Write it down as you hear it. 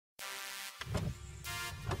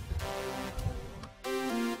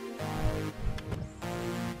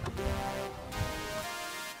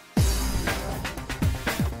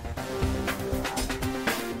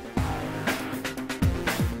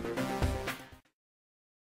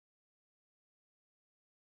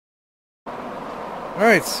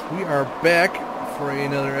Alright, we are back for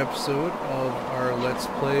another episode of our Let's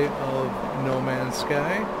Play of No Man's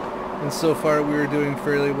Sky. And so far we are doing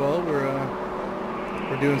fairly well.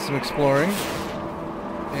 We're doing some exploring.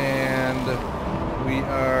 And we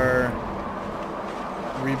are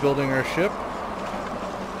rebuilding our ship.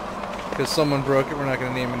 Because someone broke it, we're not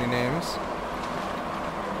going to name any names.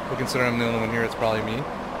 But considering I'm the only one here, it's probably me.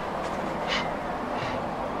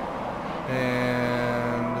 And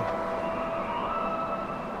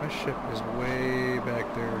my ship is way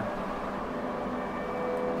back there.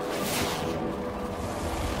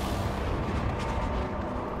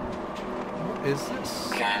 What is this?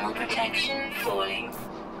 Thermal protection falling.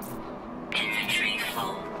 Inventory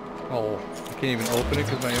full. Oh, I can't even open it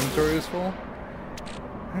because my inventory is full?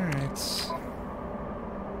 Alright.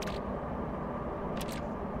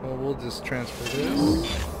 Well, we'll just transfer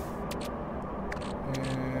this.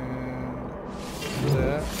 And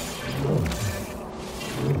that.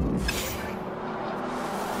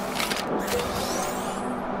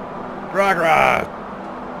 Rock Rod!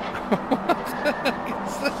 What the heck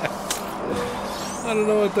is that? I don't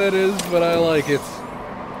know what that is, but I like it.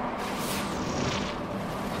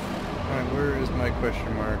 Alright, where is my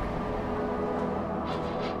question mark?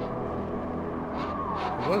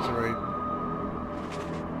 It was right.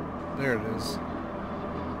 There it is.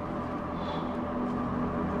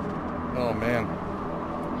 Oh man.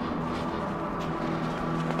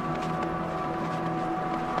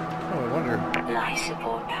 Oh, I wonder. Life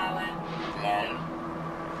support power low.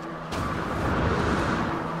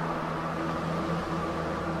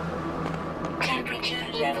 Temperature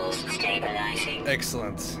levels stabilizing.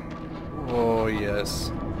 Excellent. Oh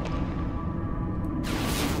yes.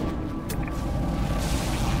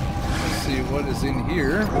 Let's see what is in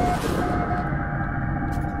here. I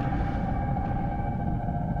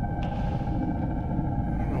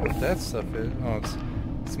don't know what that stuff is. Oh,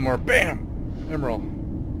 it's more BAM! Emerald.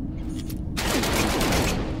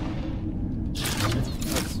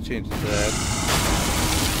 Let's change it to that.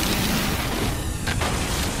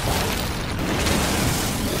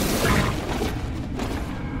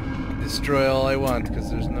 Destroy all I want because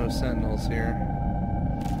there's no sentinels here.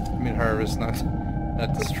 I mean harvest, not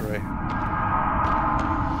destroy. I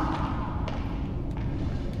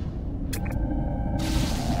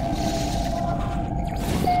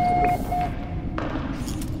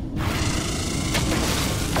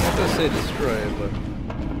was gonna say destroy, but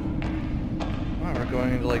wow, we're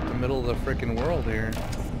going into like the middle of the frickin' world here.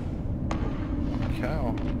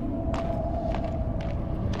 Cow.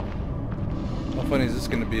 How funny is this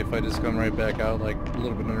going to be if I just come right back out, like a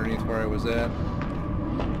little bit underneath where I was at?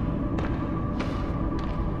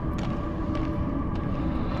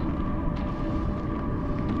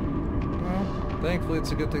 Well, thankfully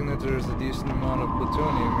it's a good thing that there's a decent amount of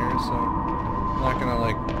plutonium here, so I'm not going to,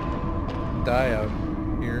 like, die out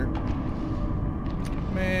here.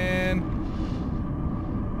 Man.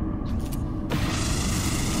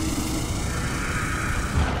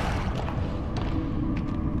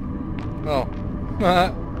 Oh.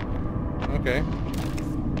 Okay.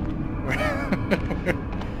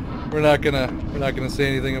 We're not gonna say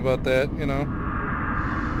anything about that, you know.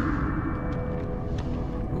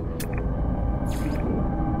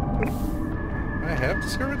 I have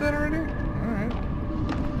discovered that already? Alright.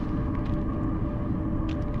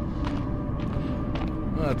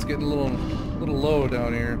 Oh, it's getting a little low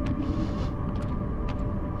down here.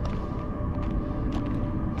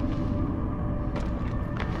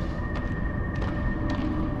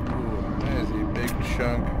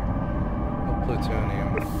 Chunk of plutonium.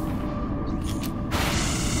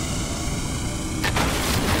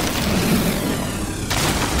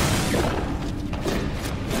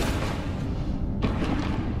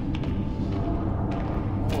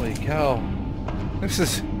 Holy cow. This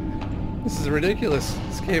is ridiculous.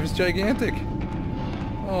 This cave is gigantic.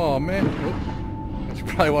 Oh man. Oh, I should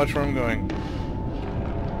probably watch where I'm going.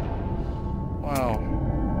 Wow.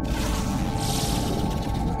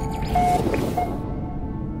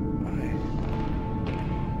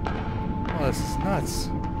 Oh, this is nuts.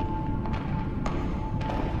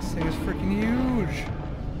 This thing is freaking huge.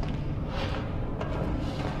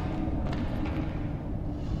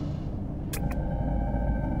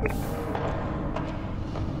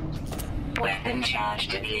 Weapon charge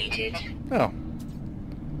depleted. Oh.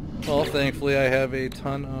 Well, thankfully I have a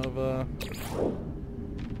ton of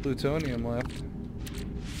plutonium left.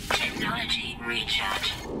 Technology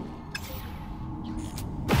recharge.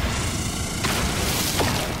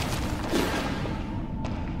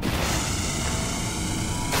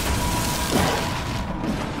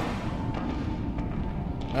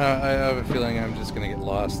 I have a feeling I'm just gonna get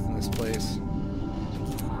lost in this place.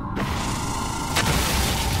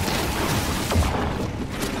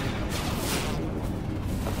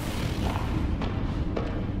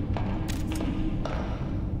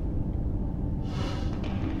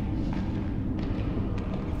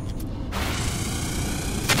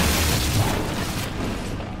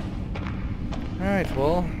 Alright,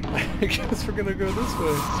 well, I guess we're gonna go this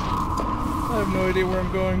way. I have no idea where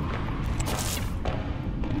I'm going.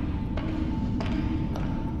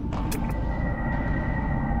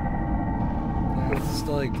 Yeah, it's a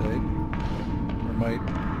stalactite. Or might.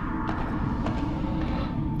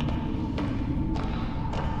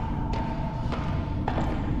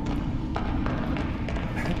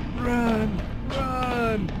 Run!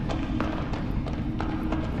 Run!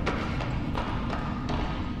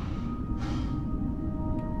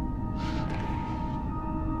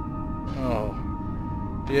 Oh.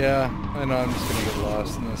 Yeah, I know I'm just gonna get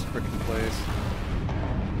lost in this frickin' place.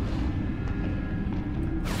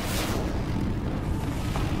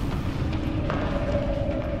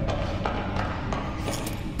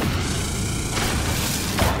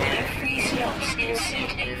 Free slots in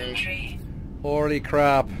suit inventory. Holy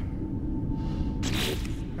crap.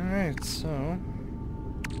 Alright, so...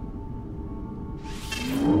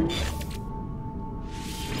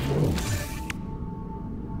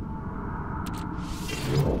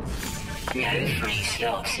 No free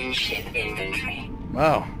slots in ship inventory.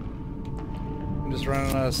 Wow. I'm just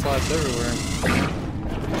running out of slots everywhere.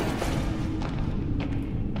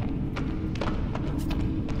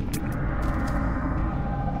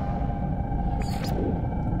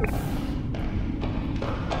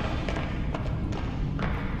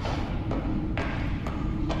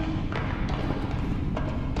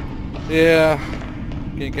 Yeah,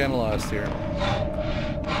 getting kind of lost here.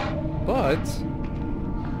 But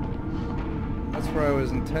that's where I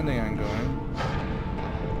was intending on going.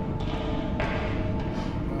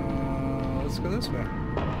 Let's go this way.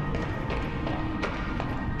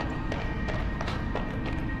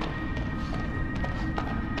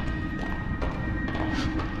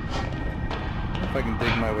 If I can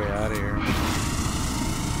dig my way out of here.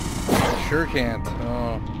 Sure can't.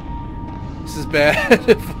 Oh. This is bad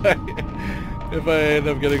if I end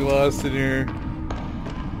up getting lost in here.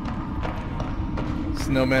 This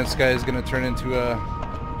No Man's Sky is going to turn into a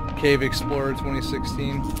Cave Explorer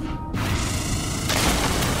 2016.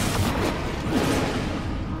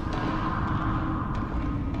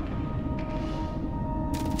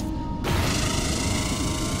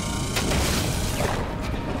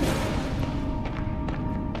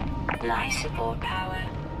 Life support power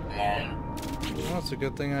low. Well, it's a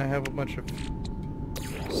good thing I have a bunch of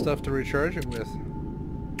stuff to recharge it with.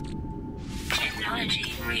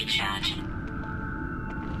 Technology recharge.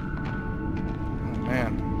 Oh,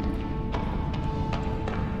 man.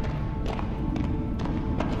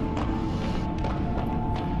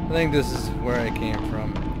 I think this is where I came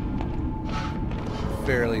from.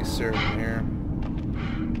 Fairly certain here.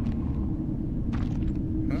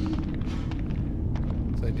 Huh?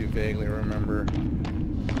 So I do vaguely remember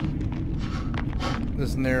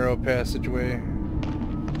this narrow passageway.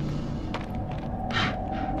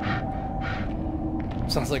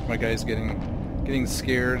 Sounds like my guy's getting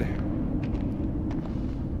scared.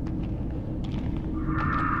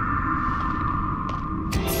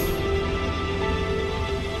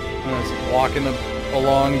 I'm just walking a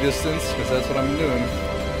long distance because that's what I'm doing.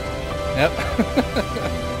 Yep.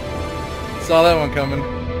 Saw that one coming.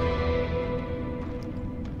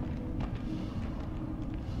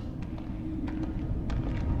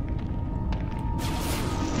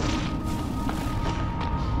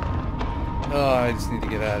 Oh, I just need to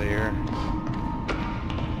get out of here.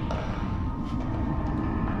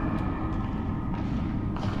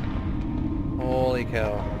 Holy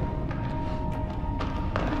cow.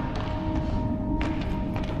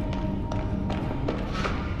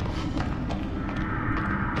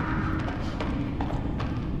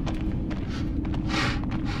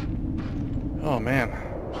 Oh man.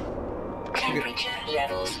 Temperature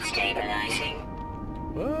levels stabilizing.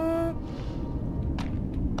 What?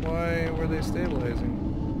 Why were they stabilizing?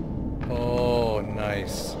 Oh,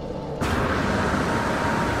 nice.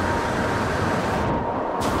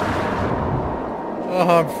 Oh,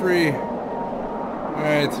 I'm free.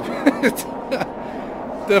 Alright.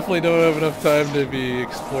 Definitely don't have enough time to be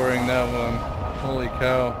exploring that one. Holy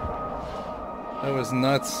cow. That was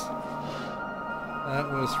nuts. That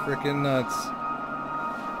was freaking nuts.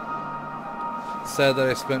 Sad that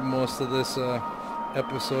I spent most of this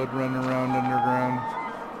episode running around underground.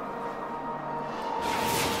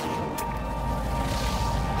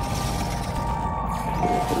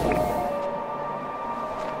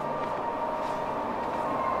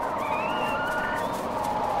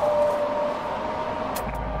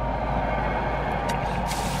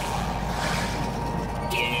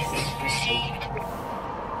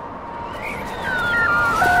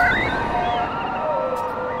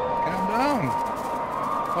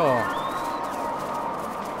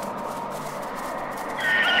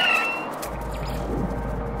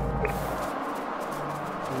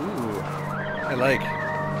 I like.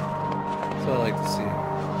 That's what I like to see.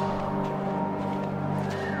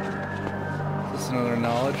 Is this another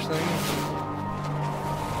knowledge thing?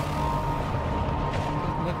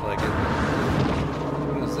 Doesn't look like it.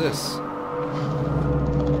 What is this?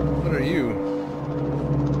 What are you?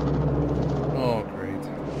 Oh, great.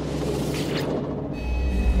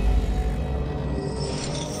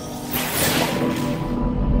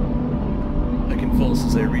 I can pulse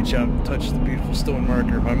as I reach out and touch the beautiful stone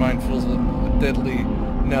marker. My mind fills with a deadly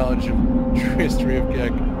knowledge of history of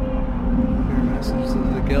Gek. Clear messages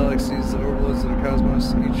of the galaxies, the overlords of the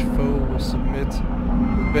cosmos. Each foe will submit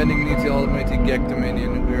with bending knee to Almighty Gek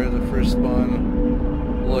Dominion. We are the first spawn.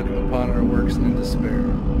 Look upon our works in despair.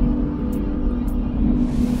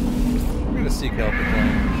 We're gonna seek help with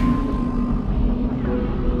language.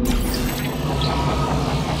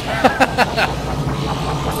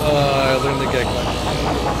 I learned the Gek language.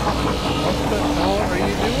 What the hell are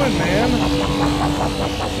you doing, man?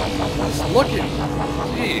 Just looking.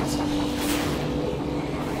 Jeez.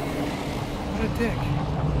 What a dick.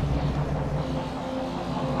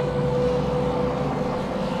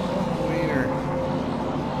 Wiener.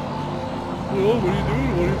 Oh, what are you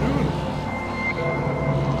doing? What are you doing?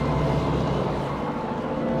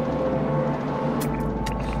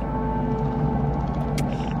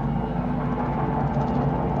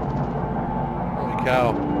 Holy cow.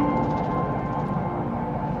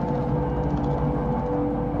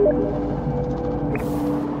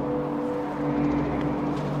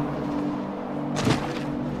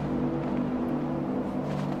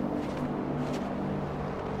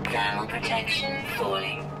 Thermal protection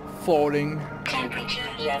falling. Falling. Temperature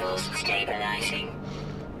levels stabilizing.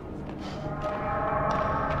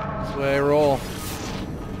 That's the way I roll.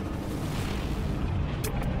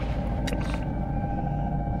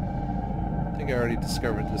 I think I already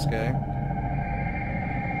discovered this guy.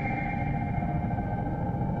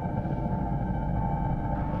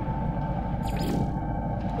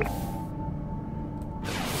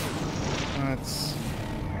 Let's see.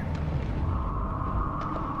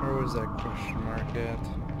 Where was that question mark at?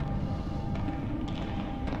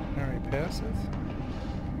 Alright, pass it.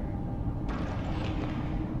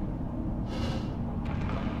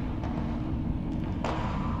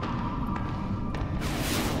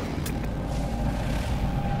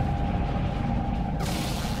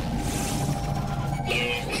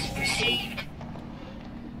 Units received.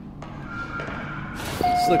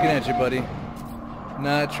 Just looking at you, buddy.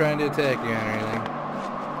 Not trying to attack you or anything.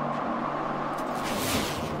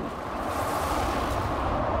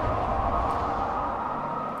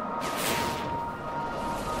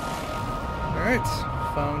 Alright,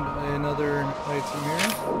 found another item here.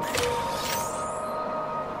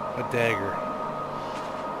 A dagger.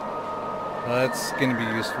 Well, that's gonna be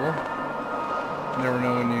useful. Never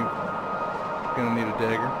know when you're gonna need a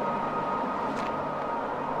dagger.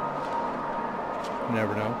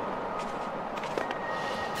 Never know.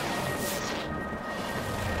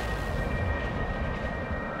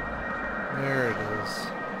 There it is.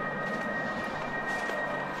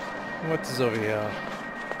 What's over here?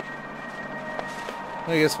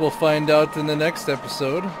 I guess we'll find out in the next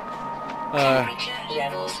episode. Temperature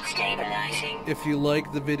levels stabilizing. If you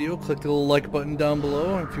like the video, click the little like button down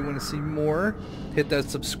below. If you want to see more, hit that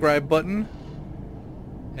subscribe button.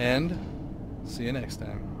 And see you next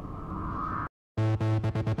time.